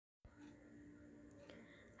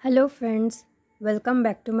Hello friends, welcome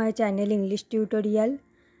back to my channel English tutorial.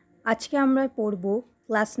 আজকে আমরা পড়ব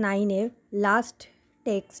class 9-এর last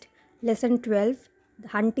text lesson 12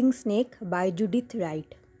 hunting snake by Judith Wright.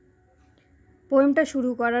 পোয়েমটা শুরু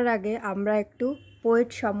করার আগে আমরা একটু পোয়েট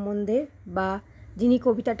সম্বন্ধে বা যিনি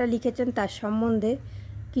কবিতাটা লিখেছেন তার সম্বন্ধে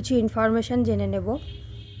কিছু ইনফরমেশান জেনে নেব।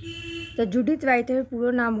 তো জুডিথ রাইটের পুরো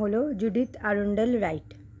নাম হলো জুডিথ আরুন্ডেল রাইট।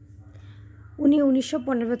 উনি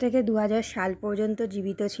 1915 থেকে 2000 সাল পর্যন্ত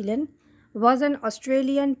জীবিত ছিলেন। Was an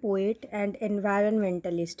Australian poet and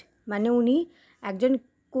environmentalist, মানে উনি একজন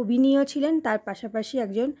কবিনীয় ছিলেন, তার পাশাপাশি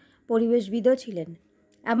একজন পরিবেশবিদও ছিলেন।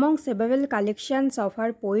 Among several collections of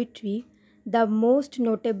her poetry, the most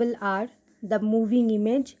notable are the moving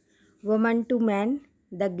image, woman to man,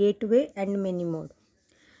 the gateway and many more.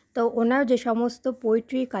 তো ওনার যে সমস্ত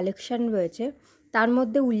পোয়েট্রি কালেকশন রয়েছে তার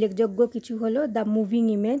মধ্যে উল্লেখযোগ্য কিছু হলো the moving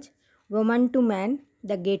image, woman to man,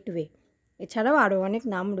 the gateway, এছাড়াও আরও অনেক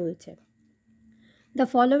নাম রয়েছে। The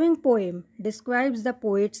following poem describes the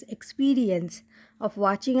poet's experience of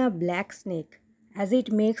watching a black snake as it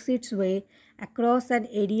makes its way across an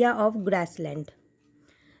area of grassland.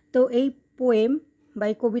 তো এই পোয়েম বা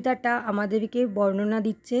এই কবিতাটা আমাদেরকে বর্ণনা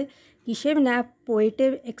দিচ্ছে কিসের না,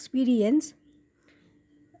 পোয়েটের এক্সপিরিয়েন্স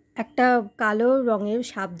একটা কালো রঙের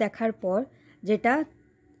সাপ দেখার পর, যেটা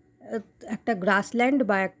একটা গ্রাসল্যান্ড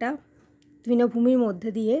বা একটা তৃণভূমির মধ্যে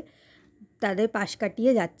দিয়ে তাদের পাশ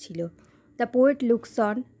কাটিয়ে যাচ্ছিল। The poet looks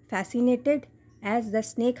on fascinated as the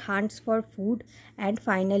snake হান্টস for food and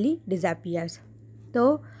finally disappears. তো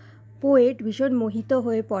পোয়েট ভীষণ মোহিত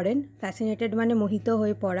হয়ে পড়েন, ফ্যাসিনেটেড মানে মোহিত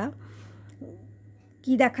হয়ে পড়া,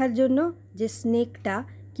 কি দেখার জন্য, যে স্নেকটা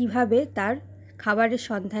কিভাবে তার খাবারের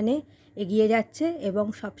সন্ধানে এগিয়ে যাচ্ছে এবং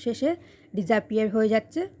সবশেষে ডিসঅ্যাপিয়ার হয়ে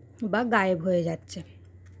যাচ্ছে বা গায়েব হয়ে যাচ্ছে।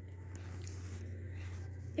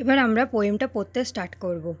 এবার আমরা পোয়েমটা পড়তে স্টার্ট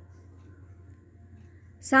করব।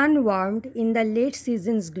 Sun warmed in the late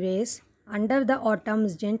season's grace, under the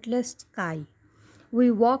autumn's gentlest sky. We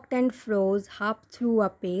walked and froze half through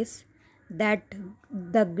a pace that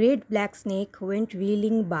the great black snake went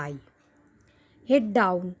reeling by. Head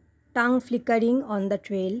down, tongue flickering on the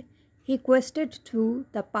trail, he quested through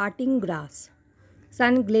the parting grass.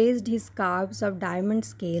 Sun glazed his scarves of diamond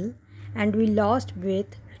scale, and we lost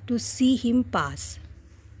breath to see him pass.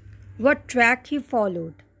 What track he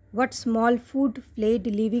followed, what small food fled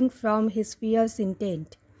leaving from his fierce intent,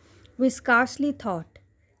 we scarcely thought.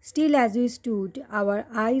 Still as we stood, our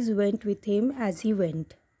eyes went with him as he went.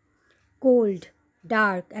 Cold,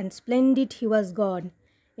 dark, and splendid he was gone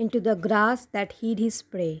into the grass that hid his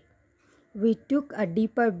prey. We took a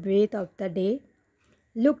deeper breath of the day,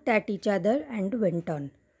 looked at each other and went on.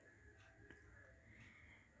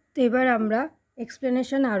 তো এবার আমরা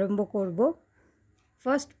explanation আরম্ভ করব।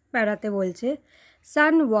 First প্যারাতে বলছে,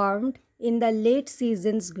 সান warmed in the late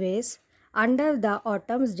seasons grace under the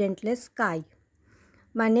অটামস জেন্টলেস sky,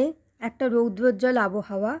 মানে একটা রৌদ্রোজ্জ্বল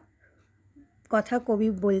আবহাওয়া কথা কবি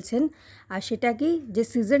বলছেন। আর সেটা কি, যে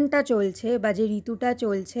সিজনটা চলছে বা যে ঋতুটা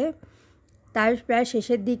চলছে তার প্রায়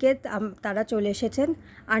শেষের দিকে তারা চলে এসেছেন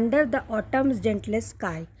আন্ডার দ্য অটামস জেন্টলেস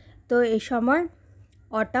স্কাই। তো এই সময়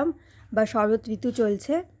অটাম বা শরৎ ঋতু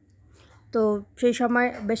চলছে, তো সেই সময়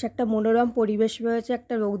বেশ একটা মনোরম পরিবেশ রয়েছে,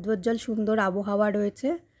 একটা রৌদ্রোজ্জ্বল সুন্দর আবহাওয়া রয়েছে।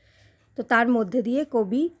 তো তার মধ্যে দিয়ে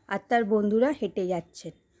কবি আর তার বন্ধুরা হেঁটে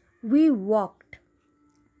যাচ্ছেন। We walked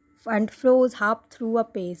and froze half through a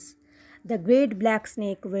pace, the great black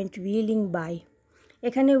snake went রিয়েলিং by.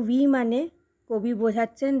 এখানে উই মানে কবি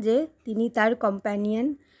বোঝাচ্ছেন যে তিনি তার কম্প্যানিয়ন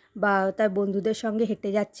বা তার বন্ধুদের সঙ্গে হেঁটে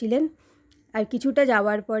যাচ্ছিলেন, আর কিছুটা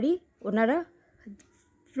যাওয়ার পরই ওনারা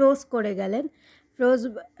ফ্রোজ করে গেলেন। ফ্রোজ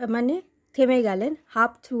মানে থেমে গেলেন।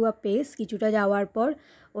 হাফ থ্রু আ পেস, কিছুটা যাওয়ার পর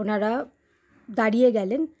ওনারা দাঁড়িয়ে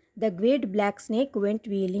গেলেন। The great black snake went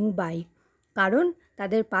রিয়েলিং by, কারণ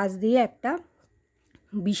তাদের পাশ দিয়ে একটা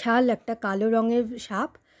বিশাল একটা কালো রঙের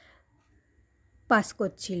সাপ পাস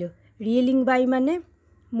করছিল। রিয়েলিং বাই মানে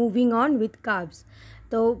মুভিং অন উইথ কার্ভস।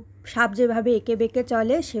 তো সাপ যেভাবে এঁকে বেঁকে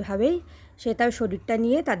চলে সেভাবেই সে তার শরীরটা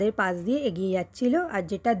নিয়ে তাদের পাশ দিয়ে এগিয়ে যাচ্ছিল, আর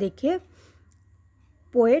যেটা দেখে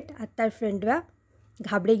পোয়েট আর তার ফ্রেন্ডরা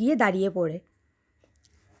ঘাবড়ে গিয়ে দাঁড়িয়ে পড়ে।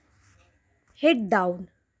 Head down,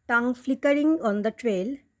 tongue flickering on the trail,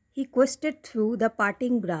 he কোয়েস্টেড through the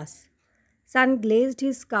parting glass. San glazed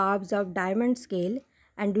his স্কার্ভস of diamond scale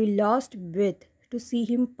and we lost breadth two see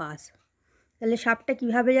him pass. তাহলে সাপটা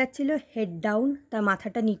কীভাবে যাচ্ছিল? হেড ডাউন, তার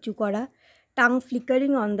মাথাটা নিচু করা। Tongue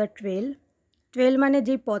flickering on the trail, trail মানে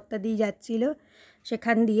যেই পথটা দিয়ে যাচ্ছিল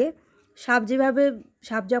সেখান দিয়ে।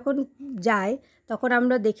 সাপ যখন যায় তখন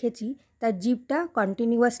আমরা দেখেছি তার জিভটা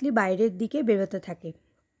কন্টিনিউয়াসলি বাইরের দিকে বেরোতে থাকে।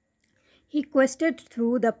 হি কোয়েস্টেড through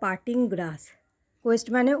the parting glass, Quest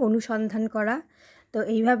মানে অনুসন্ধান করা, তো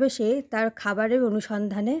এইভাবে সে তার খাবারের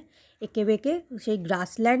অনুসন্ধানে এঁকে বেঁকে সেই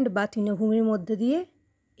গ্রাসল্যান্ড বা তৃণভূমির মধ্যে দিয়ে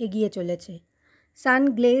এগিয়ে চলেছে। সান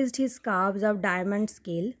glazed his curves of diamond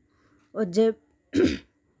scale, ওর যে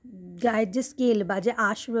গায়ের যে স্কেল বা যে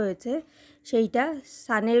আঁশ রয়েছে সেইটা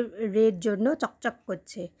সানের রের জন্য চকচক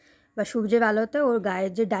করছে, বা সূর্যের আলোতে ওর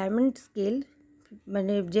গায়ের যে ডায়মন্ড স্কেল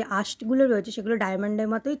মানে যে আঁশগুলো রয়েছে সেগুলো ডায়মন্ডের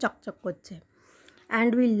মতোই চকচক করছে।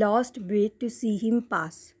 And we lost breadth two see him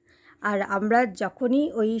pass, আর আমরা যখনই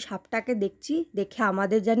ওই সাপটাকে দেখছি দেখে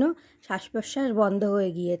আমাদের যেন শ্বাস প্রশ্বাস বন্ধ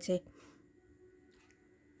হয়ে গিয়েছে।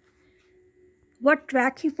 What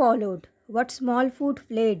track he followed, what small foot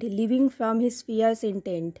fled, leaving from his fierce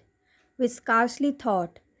intent. We scarcely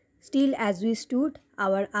thought, still as we stood,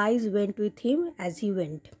 our eyes went with him as he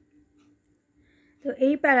went. তো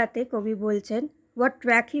এই প্যারাতে কবি বলছেন what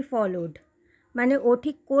track he followed, মানে ও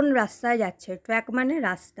ঠিক কোন রাস্তায় যাচ্ছে। Track মানে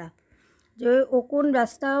রাস্তা, যে ও কোন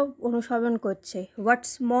রাস্তা অনুসরণ করছে। what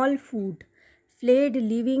small food fled,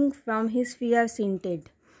 leaving from his fierce intent,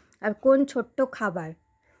 আর কোন ছোট্ট খাবার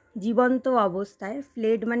জীবন্ত অবস্থায়,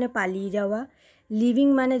 ফ্লেড মানে পালিয়ে যাওয়া, লিভিং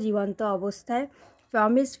মানে জীবন্ত অবস্থায়,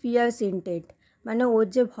 ফ্রম হিজ ফিয়ার্স ইন্টেন্ট মানে ওর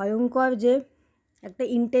যে ভয়ঙ্কর যে একটা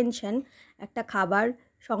ইন্টেনশন একটা খাবার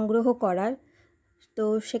সংগ্রহ করার, তো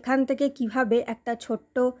সেখান থেকে কিভাবে একটা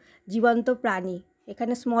ছোট্ট জীবন্ত প্রাণী,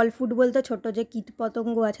 এখানে স্মল ফুড বলতে ছোট যে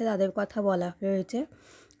কীটপতঙ্গ আছে তাদের কথা বলা হয়েছে,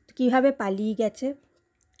 কীভাবে পালিয়ে গেছে,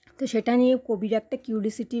 তো সেটা নিয়ে কবির একটা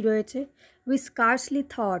কিউরিসিটি রয়েছে। We scarcely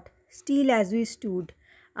thought, still as we stood,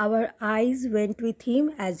 our eyes went with him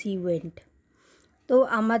as he went. তো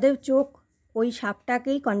আমাদের চোখ ওই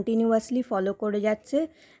সাপটাকেই কন্টিনিউয়াসলি ফলো করে যাচ্ছে,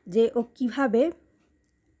 যে ও কীভাবে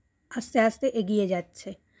আস্তে আস্তে এগিয়ে যাচ্ছে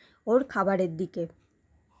ওর খাবারের দিকে।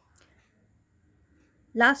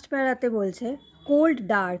 লাস্ট প্যারাতে বলছে cold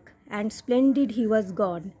dark and splendid he was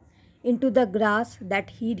gone into the grass that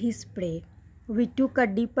হিড his pray, we took a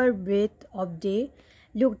ডিপার breadth off day,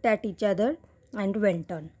 looked at each other and went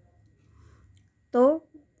on. তো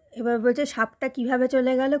এবার বলছে সাপটা কীভাবে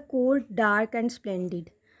চলে গেল, কোল্ড ডার্ক অ্যান্ড স্প্লেন্ডিড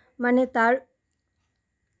মানে তার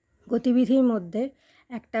গতিবিধির মধ্যে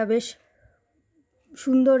একটা বেশ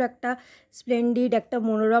সুন্দর একটা স্প্লেন্ডিড একটা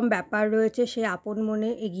মনোরম ব্যাপার রয়েছে, সে আপন মনে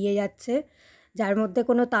এগিয়ে যাচ্ছে যার মধ্যে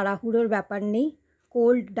কোনো তাড়াহুড়োর ব্যাপার নেই।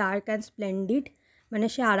 কোল্ড ডার্ক অ্যান্ড স্প্লেন্ডিড মানে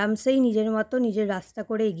সে আরামসেই নিজের মতো নিজের রাস্তা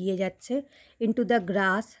করে এগিয়ে যাচ্ছে। Into the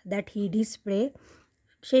grass that হিড his pray,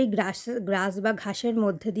 সেই গ্রাস বা ঘাসের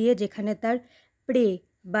মধ্যে দিয়ে যেখানে তার প্রে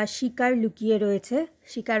বা শিকার লুকিয়ে রয়েছে।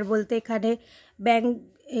 শিকার বলতে এখানে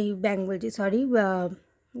ব্যাং বলছি সরি,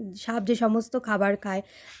 সাপ যে সমস্ত খাবার খায়,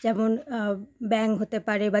 যেমন ব্যাং হতে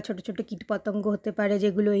পারে বা ছোটো ছোটো কীটপতঙ্গ হতে পারে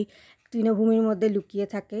যেগুলো এই তৃণভূমির মধ্যে লুকিয়ে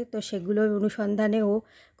থাকে, তো সেগুলোর অনুসন্ধানে ও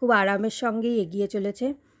খুব আরামের সঙ্গেই এগিয়ে চলেছে।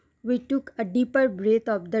 We took a ডিপার breadth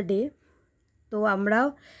of the day, তো আমরাও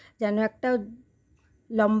যেন একটা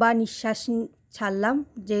লম্বা নিঃশ্বাস ছাড়লাম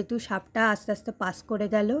যেহেতু সাপটা আস্তে আস্তে পাস করে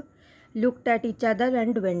গেল। Looked at each other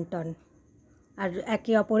and went on, আর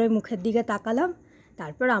একে অপরের মুখের দিকে তাকালাম,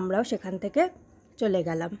 তারপর আমরাও সেখান থেকে চলে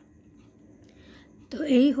গেলাম। তো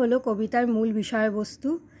এই হলো কবিতার মূল বিষয়বস্তু,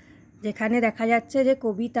 যেখানে দেখা যাচ্ছে যে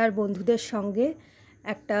কবি তার বন্ধুদের সঙ্গে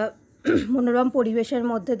একটা মনোরম পরিবেশের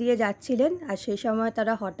মধ্যে দিয়ে যাচ্ছিলেন, আর সেই সময়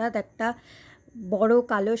তারা হঠাৎ একটা বড়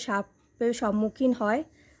কালো সাপের সম্মুখীন হয়,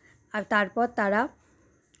 আর তারপর তারা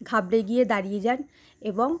ঘাবড়ে গিয়ে দাঁড়িয়ে যান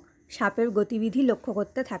এবং সাপের গতিবিধি লক্ষ্য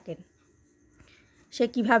করতে থাকেন। সে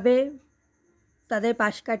কিভাবে তাদের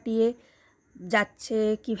পাশ কাটিয়ে যাচ্ছে,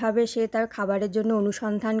 কিভাবে সে তার খাবারের জন্য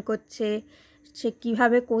অনুসন্ধান করছে, সে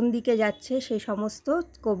কিভাবে কোন দিকে যাচ্ছে, সেই সমস্ত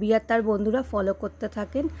কবি আর তার বন্ধুরা ফলো করতে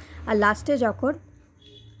থাকেন। আর লাস্টে যখন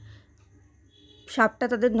সাপটা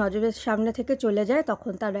তাদের নজরের সামনে থেকে চলে যায়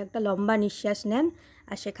তখন তারা একটা লম্বা নিঃশ্বাস নেন,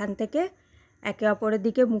 আর সেখান থেকে একে অপরের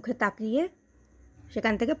দিকে মুখে তাকিয়ে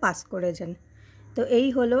সেখান থেকে পাস করে যান। তো এই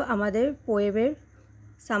হলো আমাদের পোয়েমের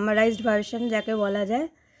সামারাইজড ভার্সন যাকে বলা যায়।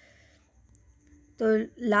 তো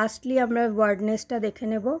লাস্টলি আমরা ওয়ার্ডনেসটা দেখে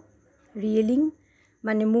নেব। রিয়েলিং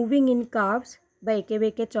মানে মুভিং ইন কার্ভস বা এঁকে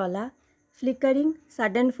বেঁকে চলা। Flickering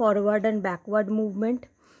sudden forward and backward movement,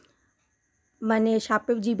 মানে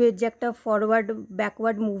সাপের জিভের যে একটা ফরওয়ার্ড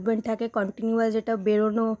ব্যাকওয়ার্ড মুভমেন্ট থাকে, কন্টিনিউয়াস যেটা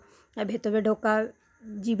বেরোনো ভেতরে ঢোকা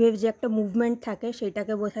জিভের যে একটা মুভমেন্ট থাকে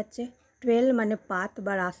সেইটাকে বোঝাচ্ছে। ট্রেল মানে পাথ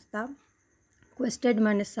বা রাস্তা। কোয়েস্টেড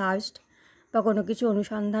মানে সার্চড বা কোনো কিছু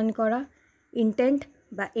অনুসন্ধান করা। ইন্টেন্ট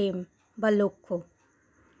বা এম বা লক্ষ্য।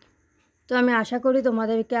 তো আমি আশা করি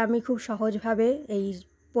তোমাদেরকে আমি খুব সহজভাবে এই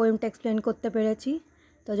পোয়েমটা এক্সপ্লেন করতে পেরেছি।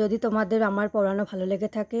 তো যদি তোমাদের আমার পড়ানো ভালো লেগে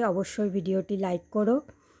থাকে অবশ্যই ভিডিওটি লাইক করো,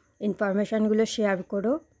 ইনফরমেশানগুলো শেয়ার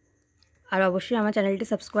করো, আর অবশ্যই আমার চ্যানেলটি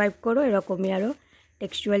সাবস্ক্রাইব করো এরকমই আরও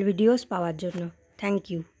টেক্সচুয়াল ভিডিওস পাওয়ার জন্য। Thank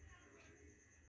you.